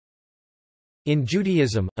In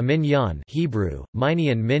Judaism, a minyan Hebrew,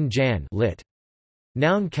 Minyan min jan lit.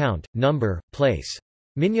 Noun count, number, place.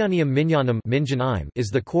 Minyanium minyanim is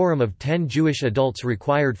the quorum of 10 Jewish adults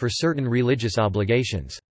required for certain religious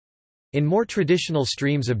obligations. In more traditional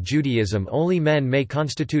streams of Judaism, only men may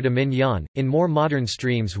constitute a minyan. In more modern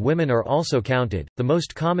streams, women are also counted. The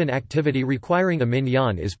most common activity requiring a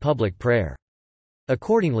minyan is public prayer.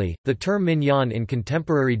 Accordingly, the term minyan in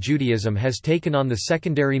contemporary Judaism has taken on the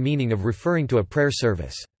secondary meaning of referring to a prayer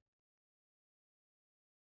service.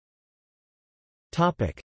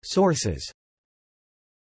 Topic: Sources.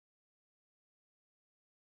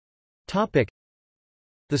 Topic: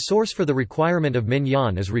 The source for the requirement of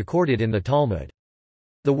minyan is recorded in the Talmud.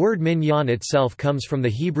 The word minyan itself comes from the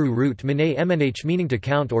Hebrew root minay mnh, meaning to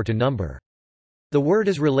count or to number. The word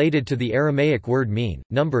is related to the Aramaic word min,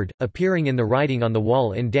 numbered, appearing in the writing on the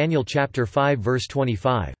wall in Daniel chapter 5 verse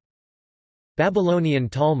 25. Babylonian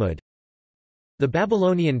Talmud. The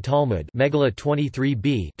Babylonian Talmud Megillah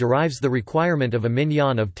 23b derives the requirement of a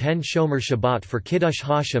minyan of 10 Shomer Shabbat for Kiddush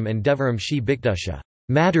Hashem and Devarim Shi Bikdusha,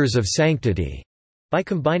 matters of sanctity, by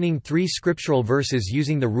combining 3 scriptural verses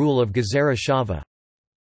using the rule of Gezerah Shava.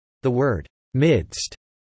 The word midst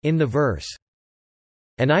in the verse,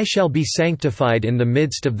 "And I shall be sanctified in the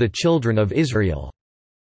midst of the children of Israel."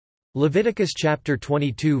 Leviticus chapter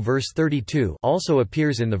 22 verse 32 also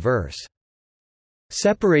appears in the verse.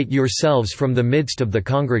 "Separate yourselves from the midst of the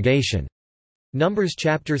congregation." Numbers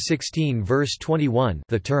chapter 16 verse 21.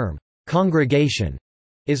 The term congregation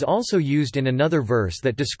is also used in another verse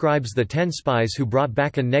that describes the 10 spies who brought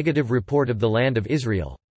back a negative report of the land of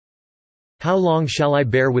Israel. "How long shall I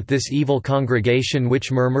bear with this evil congregation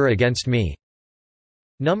which murmur against me?"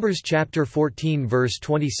 Numbers chapter 14 verse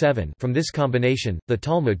 27. From this combination, the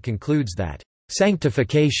Talmud concludes that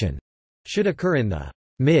sanctification should occur in the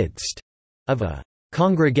midst of a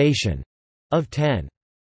congregation of 10.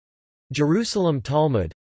 Jerusalem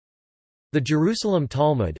Talmud. The Jerusalem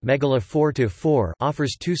Talmud Megillah 4-4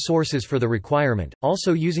 offers 2 sources for the requirement,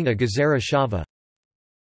 also using a Gezerah Shava.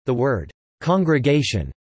 The word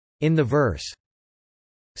congregation in the verse,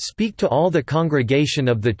 "Speak to all the congregation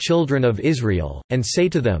of the children of Israel, and say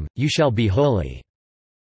to them, you shall be holy."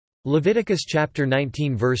 Leviticus chapter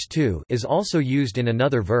 19 verse 2 is also used in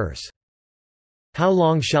another verse. "How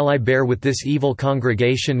long shall I bear with this evil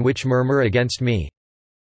congregation which murmur against me?"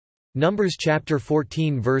 Numbers chapter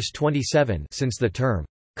 14 verse 27. Since the term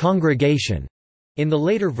congregation in the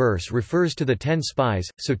later verse refers to the 10 spies,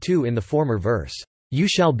 so too in the former verse, "You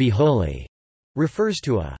shall be holy," refers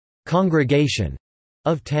to a congregation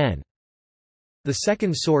of 10. The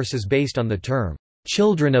second source is based on the term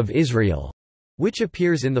children of Israel, which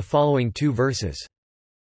appears in the following 2 verses.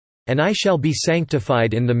 "And I shall be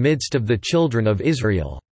sanctified in the midst of the children of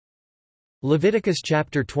Israel." Leviticus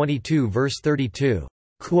chapter 22 verse 32.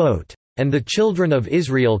 Quote, "And the children of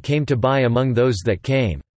Israel came to buy among those that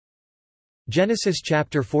came." Genesis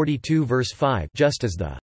chapter 42 verse 5. Just as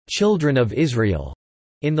the children of Israel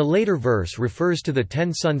in the later verse refers to the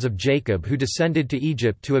 10 sons of Jacob who descended to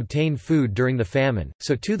Egypt to obtain food during the famine,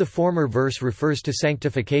 so too the former verse refers to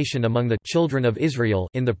sanctification among the children of Israel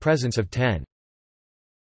in the presence of 10.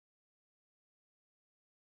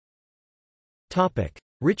 Topic: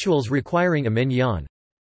 Rituals requiring a minyan.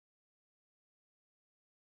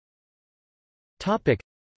 Topic: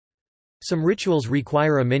 Some rituals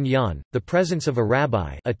require a minyan. The presence of a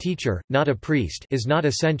rabbi, a teacher, not a priest, is not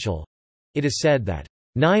essential. It is said that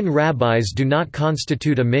 9 rabbis do not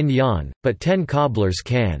constitute a minyan, but 10 cobblers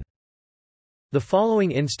can. The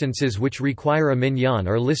following instances which require a minyan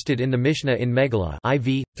are listed in the Mishnah in Megillah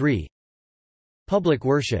IV 3. Public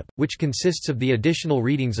worship, which consists of the additional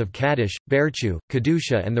readings of Kaddish, Berchu,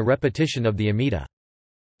 Kedusha and the repetition of the Amidah.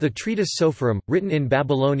 The treatise Sopharim, written in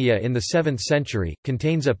Babylonia in the 7th century,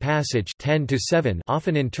 contains a passage 10-7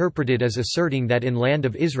 often interpreted as asserting that in land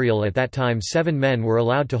of Israel at that time 7 men were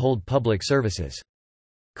allowed to hold public services.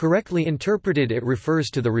 Correctly interpreted, it refers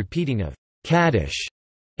to the repeating of Kaddish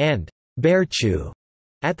and Berchu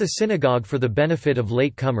at the synagogue for the benefit of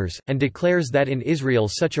latecomers, and declares that in Israel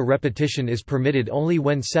such a repetition is permitted only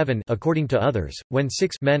when 7 according to others, when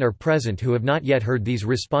 6 men are present who have not yet heard these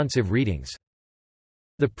responsive readings.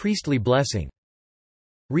 The priestly blessing.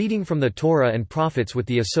 Reading from the Torah and prophets with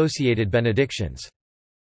the associated benedictions.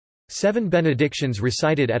 7 benedictions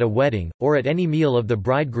recited at a wedding, or at any meal of the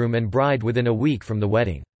bridegroom and bride within a week from the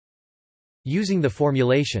wedding. Using the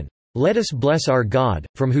formulation, "Let us bless our God,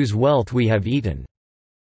 from whose wealth we have eaten,"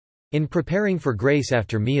 in preparing for grace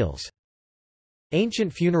after meals.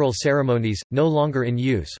 Ancient funeral ceremonies, no longer in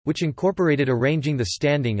use, which incorporated arranging the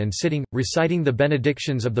standing and sitting, reciting the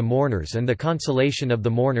benedictions of the mourners and the consolation of the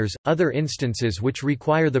mourners. Other instances which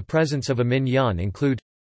require the presence of a minyan include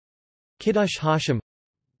Kiddush Hashem,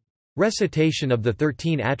 recitation of the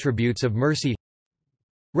 13 attributes of mercy,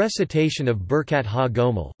 recitation of Birkat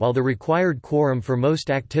ha-Gomel. While the required quorum for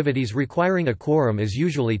most activities requiring a quorum is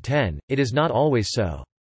usually 10, it is not always so.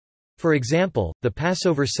 For example, the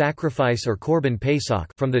Passover sacrifice or Korban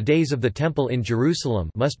Pesach from the days of the Temple in Jerusalem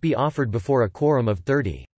must be offered before a quorum of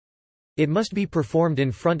 30. It must be performed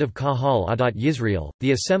in front of Kahal Adat Yisrael,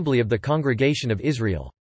 the assembly of the congregation of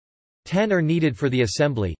Israel. 10 are needed for the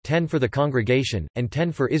assembly, 10 for the congregation, and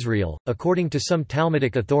 10 for Israel. According to some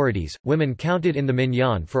Talmudic authorities, women counted in the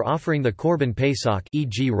minyan for offering the Korban Pesach,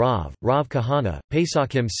 e.g. Rav Kahana,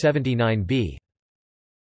 Pesachim 79b.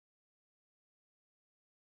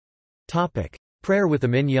 Prayer with a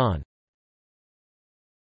minyan.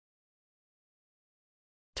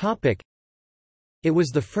 It was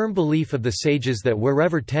the firm belief of the sages that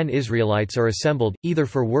wherever 10 Israelites are assembled, either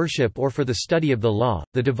for worship or for the study of the law,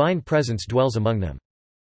 the divine presence dwells among them.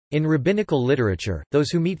 In rabbinical literature,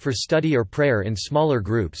 those who meet for study or prayer in smaller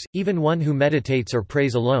groups, even one who meditates or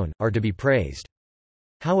prays alone, are to be praised.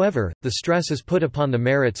 However, the stress is put upon the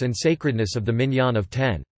merits and sacredness of the minyan of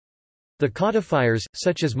 10. The codifiers,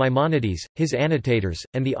 such as Maimonides, his annotators,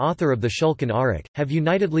 and the author of the Shulchan Aruch, have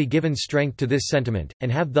unitedly given strength to this sentiment,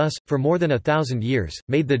 and have thus, for more than 1,000 years,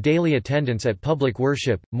 made the daily attendance at public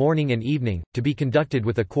worship, morning and evening, to be conducted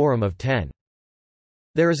with a quorum of 10.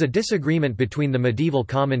 There is a disagreement between the medieval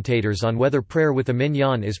commentators on whether prayer with a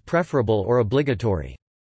minyan is preferable or obligatory.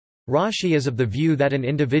 Rashi is of the view that an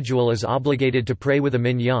individual is obligated to pray with a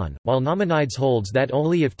minyan, while Nachmanides holds that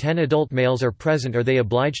only if 10 adult males are present are they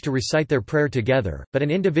obliged to recite their prayer together, but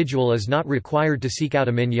an individual is not required to seek out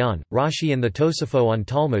a minyan. Rashi and the Tosafot on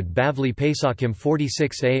Talmud Bavli Pesachim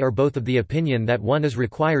 46a are both of the opinion that one is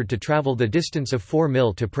required to travel the distance of 4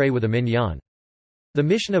 mil to pray with a minyan. The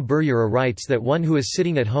Mishnah Berurah writes that one who is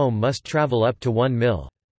sitting at home must travel up to 1 mil.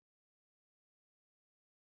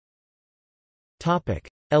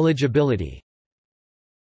 Eligibility.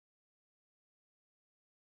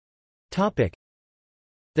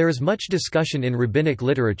 There is much discussion in rabbinic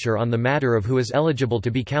literature on the matter of who is eligible to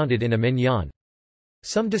be counted in a minyan.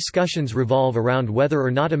 Some discussions revolve around whether or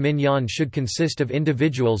not a minyan should consist of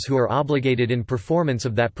individuals who are obligated in performance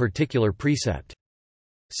of that particular precept.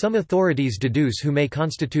 Some authorities deduce who may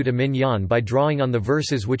constitute a minyan by drawing on the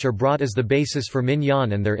verses which are brought as the basis for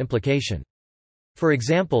minyan and their implication. For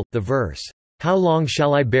example, the verse, "How long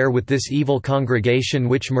shall I bear with this evil congregation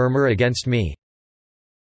which murmur against me?"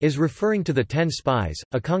 is referring to the 10 spies,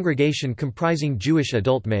 a congregation comprising Jewish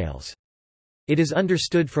adult males. It is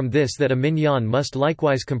understood from this that a minyan must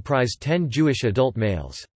likewise comprise 10 Jewish adult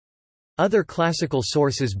males. Other classical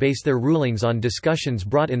sources base their rulings on discussions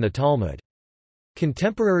brought in the Talmud.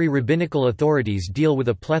 Contemporary rabbinical authorities deal with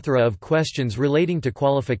a plethora of questions relating to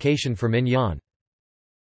qualification for minyan.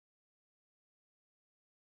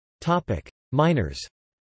 Minors.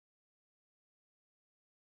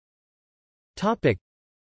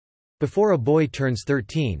 Before a boy turns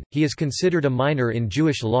 13, he is considered a minor in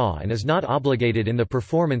Jewish law and is not obligated in the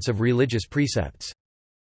performance of religious precepts.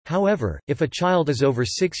 However, if a child is over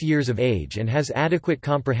 6 years of age and has adequate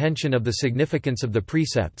comprehension of the significance of the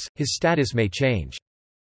precepts, his status may change.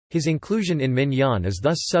 His inclusion in minyan is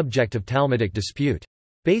thus subject of Talmudic dispute.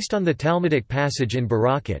 Based on the Talmudic passage in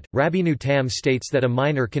Barakat, Rabbeinu Tam states that a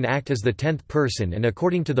minor can act as the 10th person, and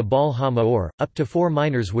according to the Baal HaMaor, up to 4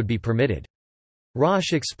 minors would be permitted.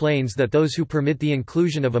 Rosh explains that those who permit the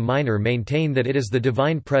inclusion of a minor maintain that it is the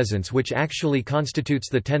divine presence which actually constitutes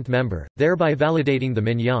the 10th member, thereby validating the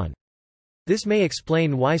minyan. This may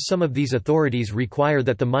explain why some of these authorities require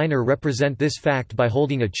that the minor represent this fact by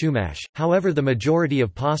holding a chumash. However, the majority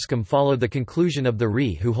of poskim follow the conclusion of the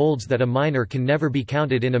Ri, who holds that a minor can never be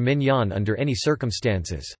counted in a minyan under any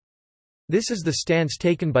circumstances. This is the stance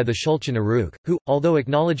taken by the Shulchan Aruch, who, although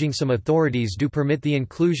acknowledging some authorities do permit the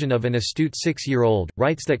inclusion of an astute 6-year-old,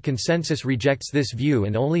 writes that consensus rejects this view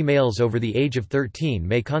and only males over the age of 13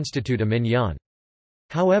 may constitute a minyan.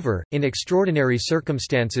 However, in extraordinary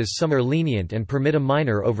circumstances some are lenient and permit a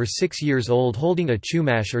minor over 6 years old holding a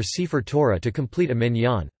chumash or sefer Torah to complete a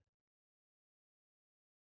minyan.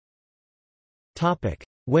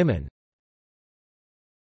 Women.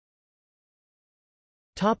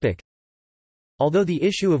 Although the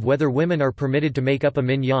issue of whether women are permitted to make up a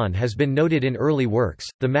minyan has been noted in early works,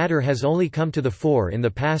 the matter has only come to the fore in the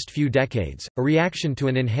past few decades, a reaction to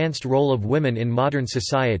an enhanced role of women in modern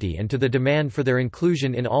society and to the demand for their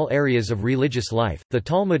inclusion in all areas of religious life. The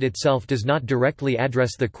Talmud itself does not directly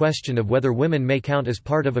address the question of whether women may count as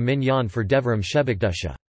part of a minyan for Devarim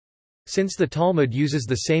Shebekdusha. Since the Talmud uses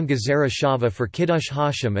the same Gezerah Shava for Kiddush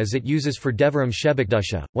Hashem as it uses for Devarim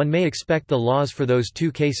Shebekdusha, one may expect the laws for those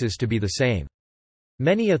two cases to be the same.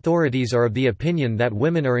 Many authorities are of the opinion that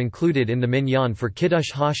women are included in the minyan for Kiddush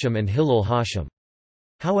Hashem and Hillel Hashem.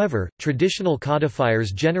 However, traditional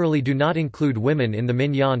codifiers generally do not include women in the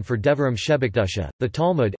minyan for Devarim Shebekdusha. The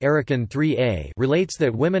Talmud 3a relates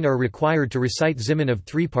that women are required to recite zimun of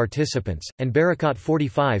 3 participants, and Barakot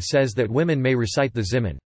 45 says that women may recite the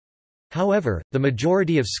zimun. However, the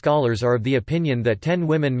majority of scholars are of the opinion that 10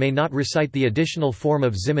 women may not recite the additional form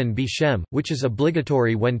of zimun b'shem, which is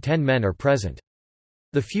obligatory when 10 men are present.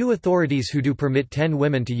 The few authorities who do permit 10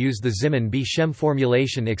 women to use the zimun b'shem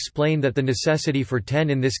formulation explain that the necessity for 10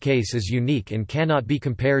 in this case is unique and cannot be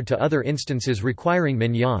compared to other instances requiring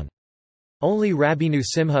minyan. Only Rabbeinu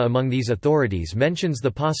Simcha among these authorities mentions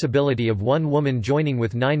the possibility of 1 woman joining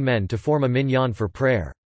with 9 men to form a minyan for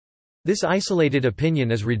prayer. This isolated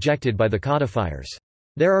opinion is rejected by the codifiers.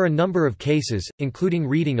 There are a number of cases, including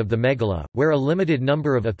reading of the Megillah, where a limited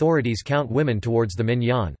number of authorities count women towards the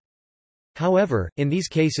minyan. However, in these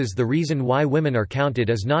cases the reason why women are counted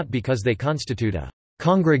is not because they constitute a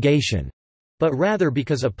congregation, but rather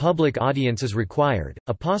because a public audience is required.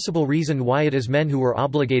 A possible reason why it is men who were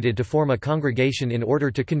obligated to form a congregation in order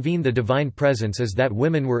to convene the divine presence is that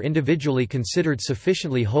women were individually considered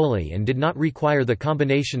sufficiently holy and did not require the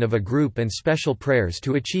combination of a group and special prayers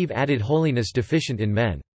to achieve added holiness deficient in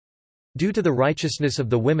men. Due to the righteousness of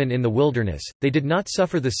the women in the wilderness, they did not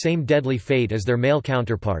suffer the same deadly fate as their male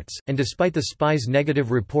counterparts, and despite the spies'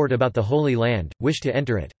 negative report about the Holy Land, wished to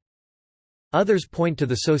enter it. Others point to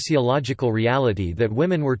the sociological reality that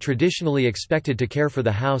women were traditionally expected to care for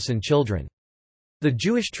the house and children. The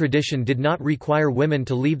Jewish tradition did not require women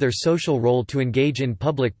to leave their social role to engage in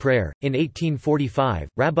public prayer. In 1845,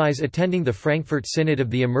 rabbis attending the Frankfurt Synod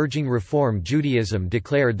of the emerging Reform Judaism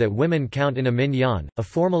declared that women count in a minyan, a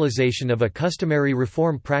formalization of a customary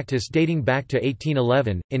reform practice dating back to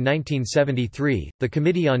 1811. In 1973, the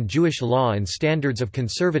Committee on Jewish Law and Standards of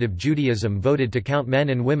Conservative Judaism voted to count men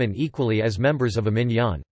and women equally as members of a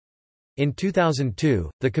minyan. In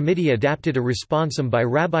 2002, the committee adapted a responsum by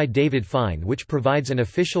Rabbi David Fine which provides an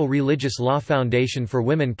official religious law foundation for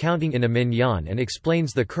women counting in a minyan and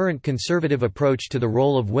explains the current conservative approach to the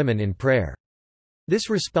role of women in prayer. This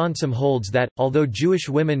responsum holds that, although Jewish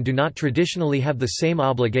women do not traditionally have the same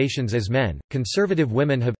obligations as men, conservative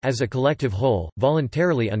women have, as a collective whole,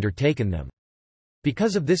 voluntarily undertaken them.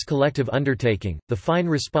 Because of this collective undertaking, the Fine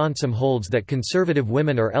responsum holds that conservative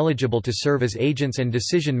women are eligible to serve as agents and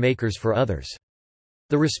decision-makers for others.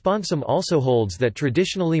 The responsum also holds that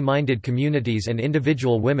traditionally minded communities and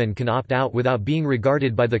individual women can opt out without being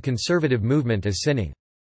regarded by the conservative movement as sinning.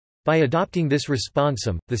 By adopting this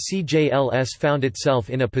responsum, the CJLS found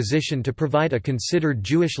itself in a position to provide a considered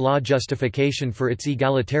Jewish law justification for its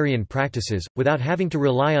egalitarian practices, without having to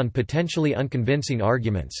rely on potentially unconvincing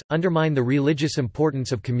arguments, undermine the religious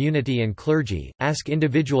importance of community and clergy, ask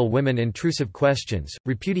individual women intrusive questions,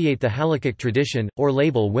 repudiate the halakhic tradition, or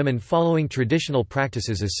label women following traditional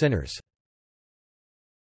practices as sinners.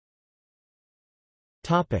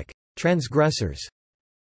 Transgressors.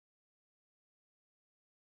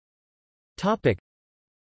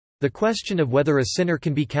 The question of whether a sinner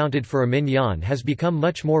can be counted for a minyan has become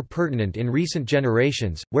much more pertinent in recent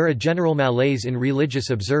generations, where a general malaise in religious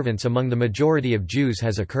observance among the majority of Jews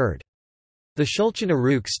has occurred. The Shulchan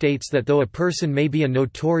Aruch states that though a person may be a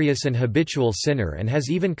notorious and habitual sinner and has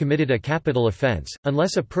even committed a capital offense,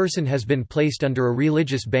 unless a person has been placed under a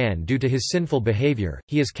religious ban due to his sinful behavior,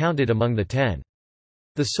 he is counted among the 10.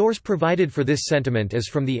 The source provided for this sentiment is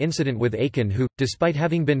from the incident with Achan who, despite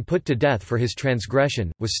having been put to death for his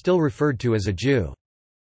transgression, was still referred to as a Jew.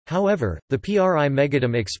 However, the Pri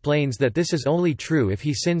Megadim explains that this is only true if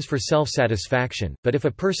he sins for self-satisfaction, but if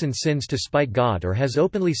a person sins to spite God or has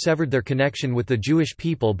openly severed their connection with the Jewish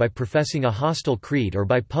people by professing a hostile creed or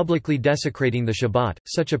by publicly desecrating the Shabbat,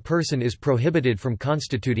 such a person is prohibited from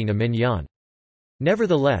constituting a minyan.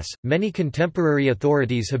 Nevertheless, many contemporary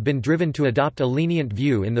authorities have been driven to adopt a lenient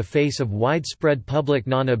view in the face of widespread public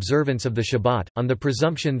non-observance of the Shabbat, on the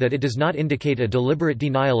presumption that it does not indicate a deliberate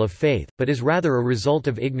denial of faith, but is rather a result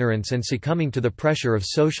of ignorance and succumbing to the pressure of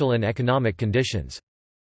social and economic conditions.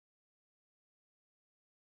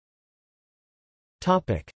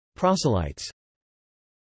 Proselytes.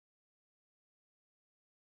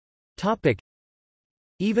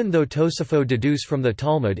 Even though Tosafot deduce from the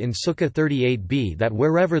Talmud in Sukkah 38b that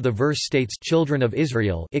wherever the verse states children of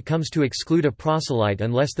Israel it comes to exclude a proselyte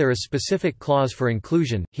unless there is specific clause for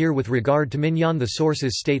inclusion, here with regard to Minyan the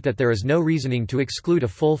sources state that there is no reasoning to exclude a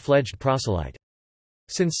full-fledged proselyte.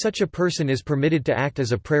 Since such a person is permitted to act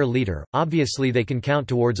as a prayer leader, obviously they can count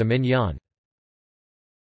towards a Minyan.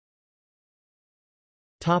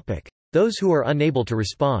 Those who are unable to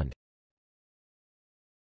respond.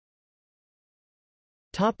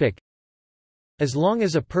 As long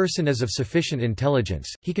as a person is of sufficient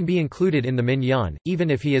intelligence, he can be included in the Minyan,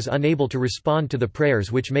 even if he is unable to respond to the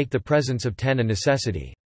prayers which make the presence of 10 a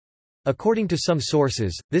necessity. According to some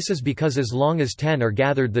sources, this is because as long as 10 are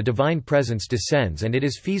gathered the divine presence descends and it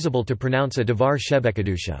is feasible to pronounce a Devar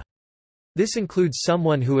Shebekadusha. This includes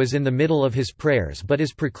someone who is in the middle of his prayers but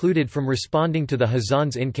is precluded from responding to the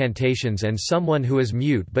Hazan's incantations, and someone who is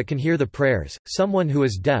mute but can hear the prayers. Someone who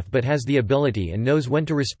is deaf but has the ability and knows when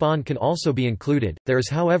to respond can also be included. There is,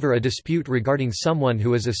 however, a dispute regarding someone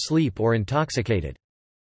who is asleep or intoxicated.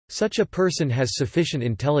 Such a person has sufficient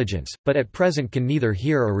intelligence, but at present can neither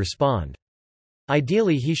hear or respond.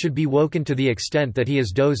 Ideally he should be woken to the extent that he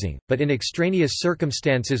is dozing, but in extraneous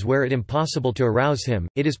circumstances where it is impossible to arouse him,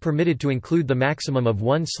 it is permitted to include the maximum of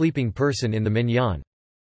one sleeping person in the Minyan.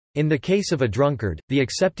 In the case of a drunkard, the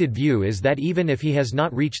accepted view is that even if he has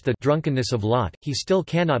not reached the drunkenness of Lot, he still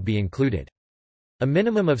cannot be included. A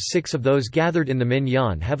minimum of 6 of those gathered in the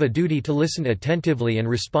Minyan have a duty to listen attentively and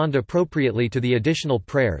respond appropriately to the additional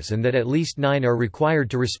prayers, and that at least 9 are required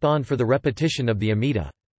to respond for the repetition of the Amidah.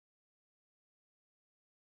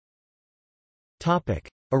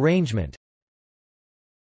 Arrangement.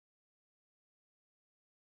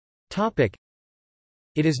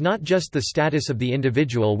 It is not just the status of the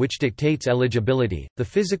individual which dictates eligibility, the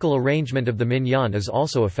physical arrangement of the Minyan is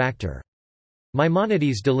also a factor.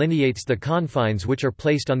 Maimonides delineates the confines which are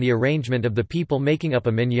placed on the arrangement of the people making up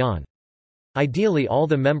a Minyan. Ideally all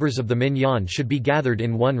the members of the Minyan should be gathered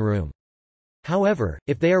in one room. However,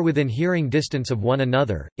 if they are within hearing distance of one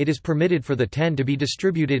another, it is permitted for the 10 to be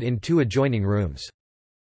distributed in 2 adjoining rooms.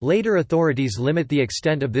 Later authorities limit the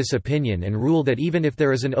extent of this opinion and rule that even if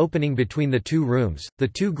there is an opening between the 2 rooms, the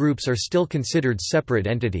 2 groups are still considered separate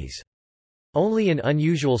entities. Only in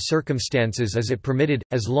unusual circumstances is it permitted,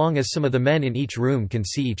 as long as some of the men in each room can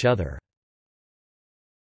see each other.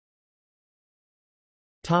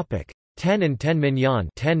 10 and 10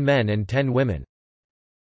 Minyan, 10 men and 10 women.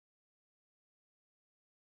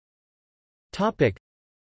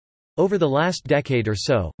 Over the last decade or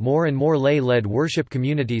so, more and more lay-led worship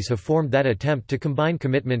communities have formed that attempt to combine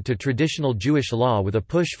commitment to traditional Jewish law with a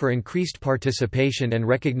push for increased participation and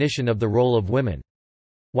recognition of the role of women.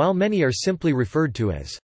 While many are simply referred to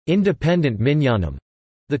as independent minyanim,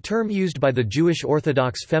 the term used by the Jewish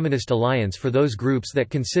Orthodox Feminist Alliance for those groups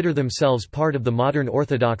that consider themselves part of the modern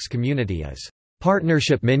Orthodox community is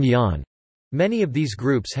partnership minyan. Many of these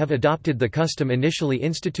groups have adopted the custom initially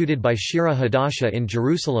instituted by Shira Hadasha in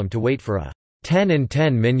Jerusalem to wait for a 10 and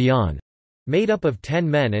 10 minyan, made up of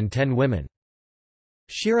 10 men and 10 women.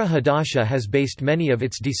 Shira Hadasha has based many of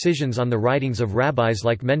its decisions on the writings of rabbis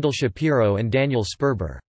like Mendel Shapiro and Daniel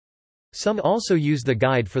Sperber. Some also use the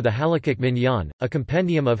Guide for the Halakhic Minyan, a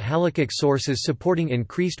compendium of halakhic sources supporting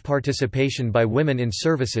increased participation by women in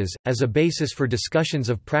services, as a basis for discussions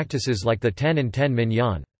of practices like the 10 and 10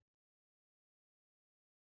 minyan.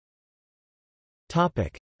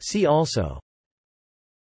 See also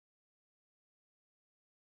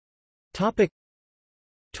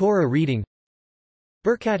Torah reading,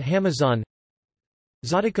 Birkat Hamazon,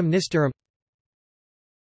 Zodikum Nisterim.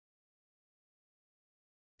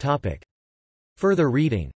 Further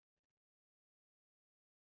reading.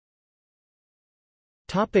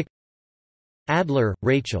 Adler,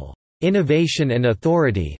 Rachel. Innovation and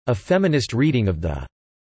Authority, a Feminist Reading of the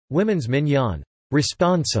Women's Minyan.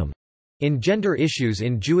 Responsum. In Gender Issues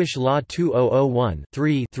in Jewish Law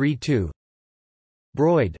 2001-3-32.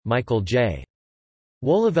 Broyd, Michael J.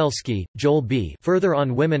 Wolowelsky, Joel B. Further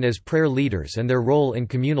on Women as Prayer Leaders and Their Role in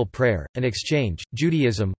Communal Prayer, An Exchange,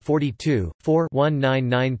 Judaism, 42,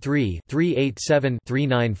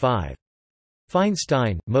 4-1993-387-395.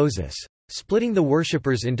 Feinstein, Moses. Splitting the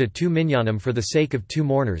Worshippers into 2 Minyanim for the Sake of 2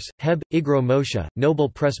 Mourners, Heb, Igro Moshe, Noble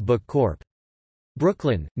Press Book Corp.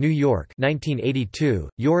 Brooklyn, New York 1982,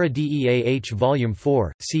 Yora Deah Vol.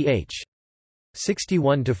 4, ch.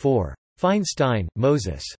 61-4. Feinstein,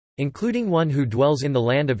 Moses. Including One Who Dwells in the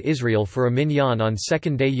Land of Israel for a Minyan on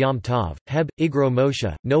Second Day Yom Tov, Heb, Igro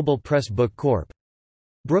Moshe, Noble Press Book Corp.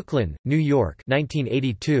 Brooklyn, New York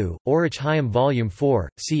 1982, Orach Chaim Vol. 4,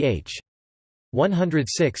 ch.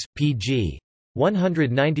 106, pg.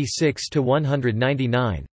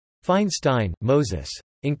 196–199. Feinstein, Moses.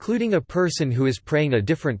 Including a person who is praying a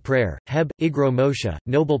different prayer, Heb, Igro Moshe,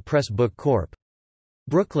 Noble Press Book Corp.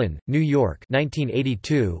 Brooklyn, New York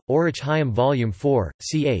 1982, Orich Chaim Volume 4,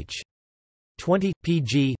 ch. 20,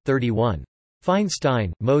 pg. 31.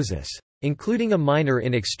 Feinstein, Moses. Including a minor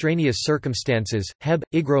in extraneous circumstances, Heb,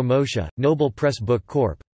 Igro Moshe, Noble Press Book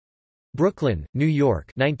Corp. Brooklyn, New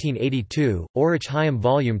York 1982, Orich Chaim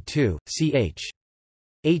Volume 2, ch.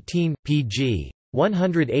 18, pg.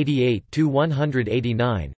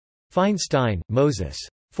 188–189. Feinstein, Moses.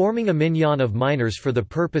 Forming a minyan of minors for the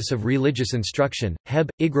purpose of religious instruction, Heb,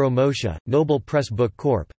 Igro Moshe, Noble Press Book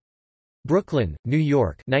Corp. Brooklyn, New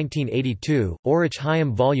York 1982, Orich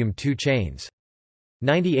Chaim Volume 2 Chains.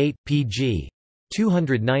 98, pg.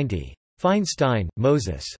 290. Feinstein,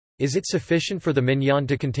 Moses. Is it sufficient for the minyan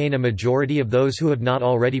to contain a majority of those who have not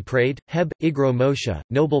already prayed? Heb, Igro Moshe,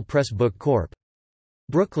 Noble Press Book Corp.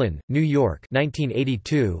 Brooklyn, New York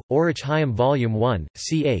 1982, Orich Chaim Volume 1,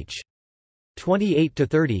 ch.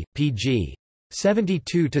 28–30, pg.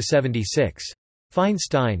 72–76.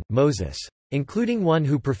 Feinstein, Moses. Including one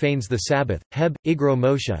who profanes the Sabbath, Heb, Igro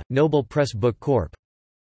Moshe, Noble Press Book Corp.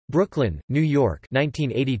 Brooklyn, New York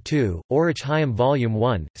 1982, Orich Chaim Volume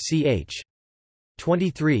 1, ch.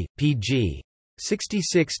 23, pg.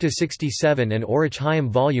 66–67 and Orich Chaim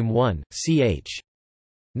Volume 1, ch.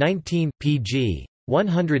 19, pg.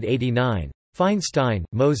 189. Feinstein,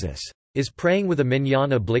 Moses. Is praying with a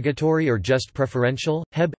minyan obligatory or just preferential?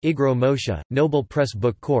 Heb, Igro Moshe, Noble Press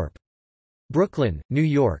Book Corp. Brooklyn, New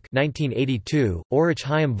York 1982, Orich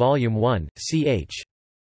Chaim Volume 1, ch.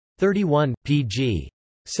 31, pg.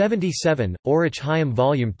 77, Orich Chaim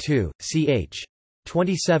Volume 2, ch.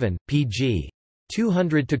 27, pg.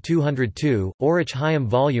 200–202, Orich Chaim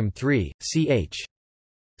Volume 3, ch.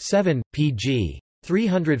 7, pg.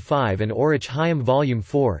 305 and Orich Chaim Volume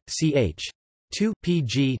 4, ch. 2,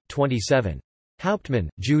 pg. 27. Hauptmann,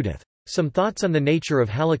 Judith. Some Thoughts on the Nature of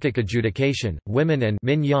Halakhic Adjudication, Women and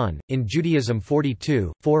Minyan, in Judaism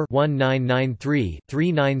 42, 4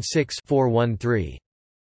 1993-396-413.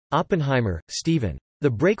 Oppenheimer, Stephen. The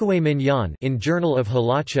Breakaway Minyan in Journal of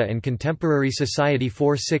Halacha and Contemporary Society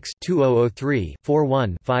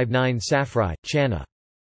 46-2003-41-59 Safrai, Channa.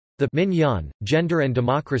 The Minyan, Gender and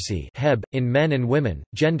Democracy Heb, in Men and Women,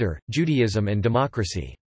 Gender, Judaism and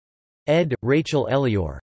Democracy. Ed. Rachel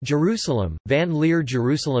Elior. Jerusalem, Van Leer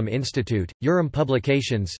Jerusalem Institute, Urim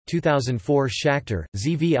Publications, 2004 Schachter,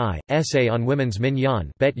 ZVI, Essay on Women's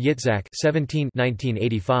Minyan Bet Yitzhak 17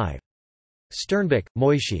 1985. Sternbuch,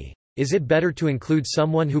 Moishi. Is it better to include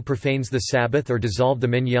someone who profanes the Sabbath or dissolve the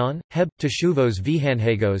minyan? Heb, Teshuvos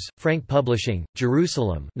V'Hanhagos, Frank Publishing,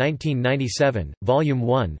 Jerusalem 1997, Volume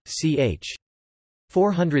 1, ch.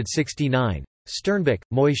 469. Sternbuch,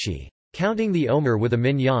 Moishi. Counting the Omer with a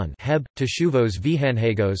Minyan Heb, Teshuvos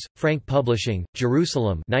V'Hanhagos, Frank Publishing,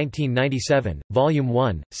 Jerusalem 1997, Volume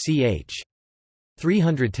 1, ch.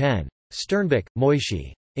 310. Sternbuch,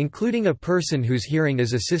 Moishi. Including a person whose hearing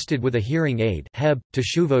is assisted with a hearing aid Heb,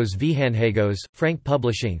 Teshuvos V'Hanhagos, Frank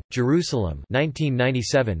Publishing, Jerusalem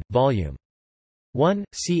 1997, Volume 1,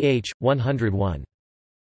 ch. 101.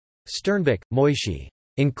 Sternbuch, Moishi.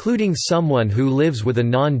 Including someone who lives with a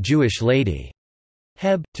non-Jewish lady.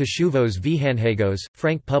 Heb, Teshuvos V'Hanhagos,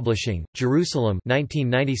 Frank Publishing, Jerusalem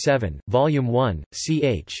 1997, Volume 1,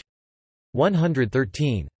 ch.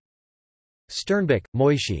 113. Sternbuch,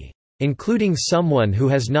 Moishi. Including someone who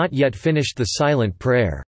has not yet finished the silent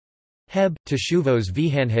prayer. Heb, Teshuvos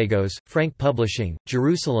V'Hanhagos, Frank Publishing,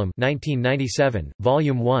 Jerusalem 1997,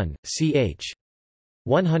 Volume 1, ch.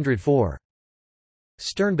 104.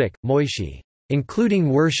 Sternbuch, Moishi. Including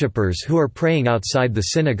worshippers who are praying outside the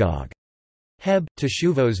synagogue. Heb,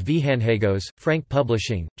 Teshuvos V'Hanhagos, Frank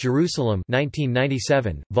Publishing, Jerusalem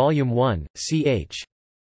 1997, Volume 1, ch.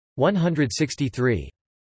 163.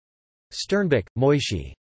 Sternbuch,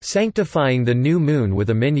 Moishi. Sanctifying the New Moon with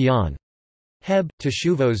a Minyan. Heb,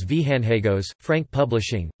 Teshuvos V'Hanhagos, Frank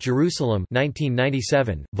Publishing, Jerusalem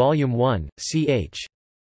 1997, Volume 1, ch.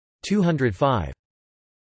 205.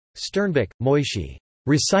 Sternbuch, Moishi.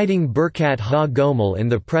 Reciting Birkat Ha-Gomel in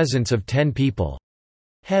the presence of 10 people.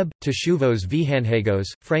 Heb, Teshuvos V'Hanhagos,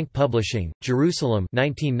 Frank Publishing, Jerusalem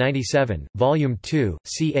 1997, Volume 2,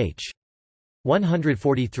 ch.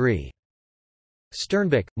 143.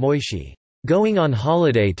 Sternbuch, Moishi. Going on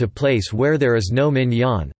holiday to place where there is no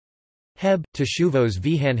minyan. Heb, Teshuvos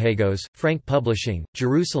V'Hanhagos, Frank Publishing,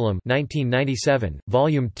 Jerusalem 1997,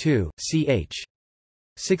 Volume 2, ch.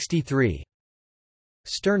 63.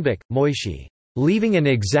 Sternbuch, Moishi. Leaving an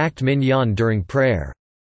exact minyan during prayer.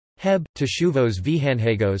 Heb, Teshuvos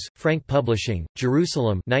V'Hanhagos, Frank Publishing,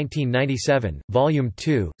 Jerusalem 1997, Volume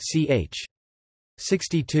 2, ch.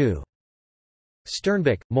 62.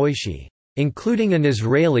 Sternbach, Moishi. Including an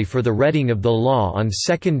Israeli for the reading of the law on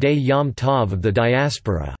second day Yom Tov of the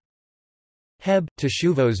diaspora. Heb,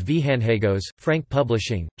 Teshuvos V'Hanhagos, Frank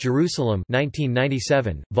Publishing, Jerusalem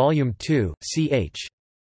 1997, Volume 2, ch.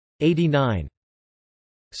 89.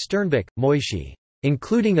 Sternbach, Moishi.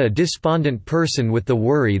 Including a despondent person with the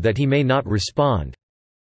worry that he may not respond.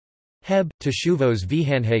 Heb, Teshuvos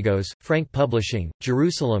V'Hanhagos, Frank Publishing,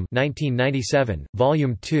 Jerusalem 1997,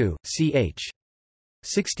 Volume 2, ch.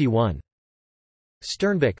 61.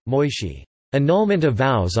 Sternbach, Moishi. Annulment of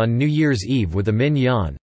vows on New Year's Eve with a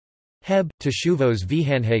minyan. Heb, Teshuvos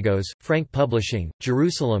V'Hanhagos, Frank Publishing,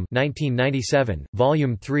 Jerusalem 1997,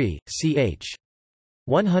 Volume 3, ch.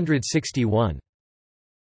 161.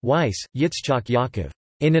 Weiss, Yitzchak Yaakov.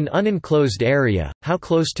 In an unenclosed area, how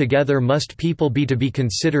close together must people be to be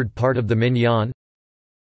considered part of the minyan?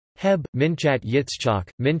 Heb, Minchat Yitzchak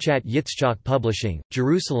Publishing,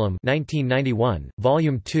 Jerusalem 1991,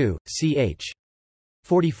 Volume 2, ch.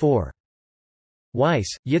 44.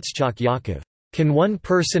 Weiss, Yitzchak Yaakov. Can one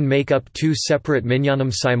person make up two separate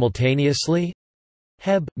minyanim simultaneously?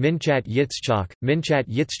 Heb, Minchat Yitzchak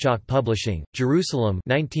Publishing, Jerusalem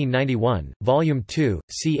 1991, Volume 2,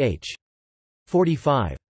 ch.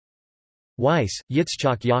 45. Weiss,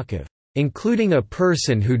 Yitzchak Yaakov. Including a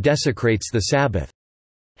person who desecrates the Sabbath.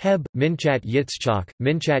 Heb, Minchat Yitzchak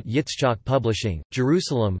Publishing,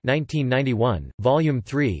 Jerusalem 1991, Volume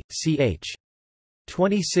 3, ch.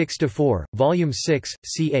 26-4, Volume 6,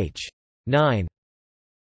 ch. 9.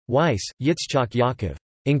 Weiss, Yitzchak Yaakov.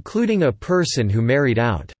 Including a person who married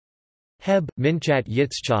out. Heb, Minchat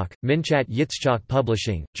Yitzchak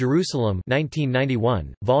Publishing, Jerusalem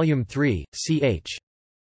 1991, Volume 3, ch.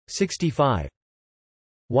 65.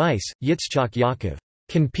 Weiss, Yitzchak Yaakov.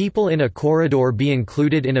 Can people in a corridor be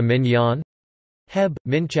included in a minyan? Heb,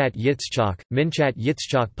 Minchat Yitzchak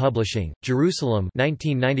Publishing, Jerusalem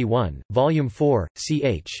 1991, Volume 4,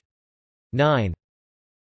 ch. 9.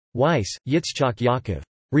 Weiss, Yitzchak Yaakov.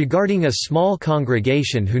 Regarding a small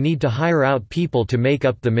congregation who need to hire out people to make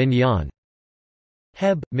up the minyan.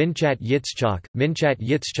 Heb, Minchat Yitzchak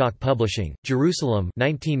Publishing, Jerusalem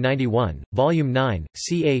 1991, Volume 9,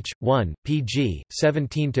 ch. 1, pg.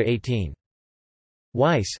 17-18.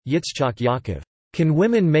 Weiss, Yitzchak Yaakov. Can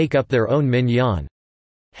women make up their own minyan?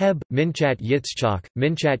 Heb, Minchat Yitzchak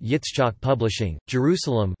Publishing,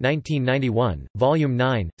 Jerusalem 1991, Volume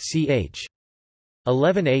 9, ch.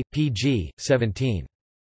 11a, pg. 17.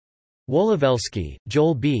 Wolowelsky,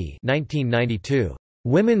 Joel B. 1992.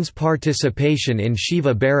 Women's Participation in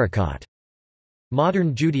Shiva Barakat.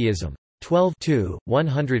 Modern Judaism. 12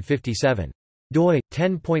 157. doi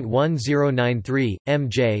 10.1093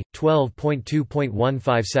 mj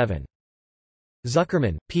 12.2.157.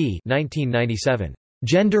 Zuckerman, P. 1997.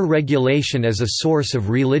 Gender Regulation as a Source of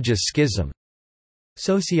Religious Schism.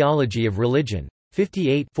 Sociology of Religion.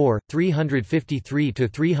 58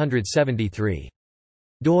 353–373.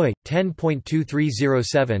 doi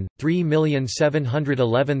 10.2307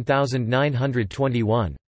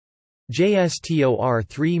 3711921. JSTOR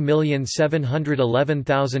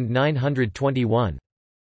 3711921.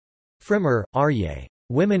 Frimer, Aryeh.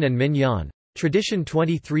 Women and Minyan. Tradition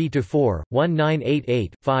 23-4,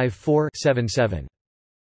 1988-54-77.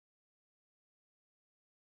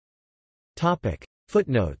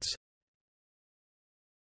 Footnotes.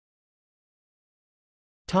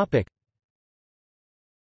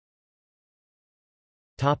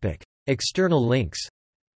 External links.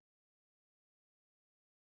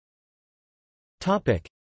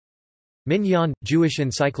 Minyan, Jewish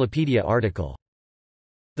Encyclopedia article.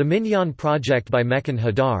 The Minyan Project by Mechan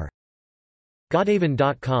Hadar.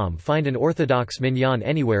 Godhaven.com. Find an Orthodox Minyan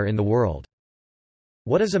anywhere in the world.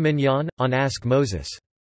 What is a Minyan? On Ask Moses.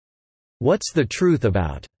 What's the truth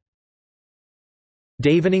about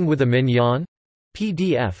davening with a Minyan?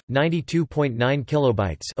 PDF, 92.9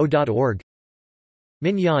 kilobytes. O.org.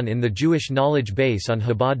 Minyan in the Jewish Knowledge Base on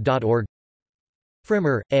Chabad.org.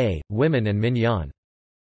 Frimer, A., Women and Minyan.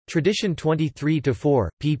 Tradition 23-4,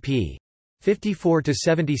 pp.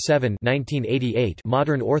 54–77 1988.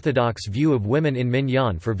 Modern Orthodox view of women in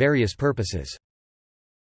Minyan for various purposes.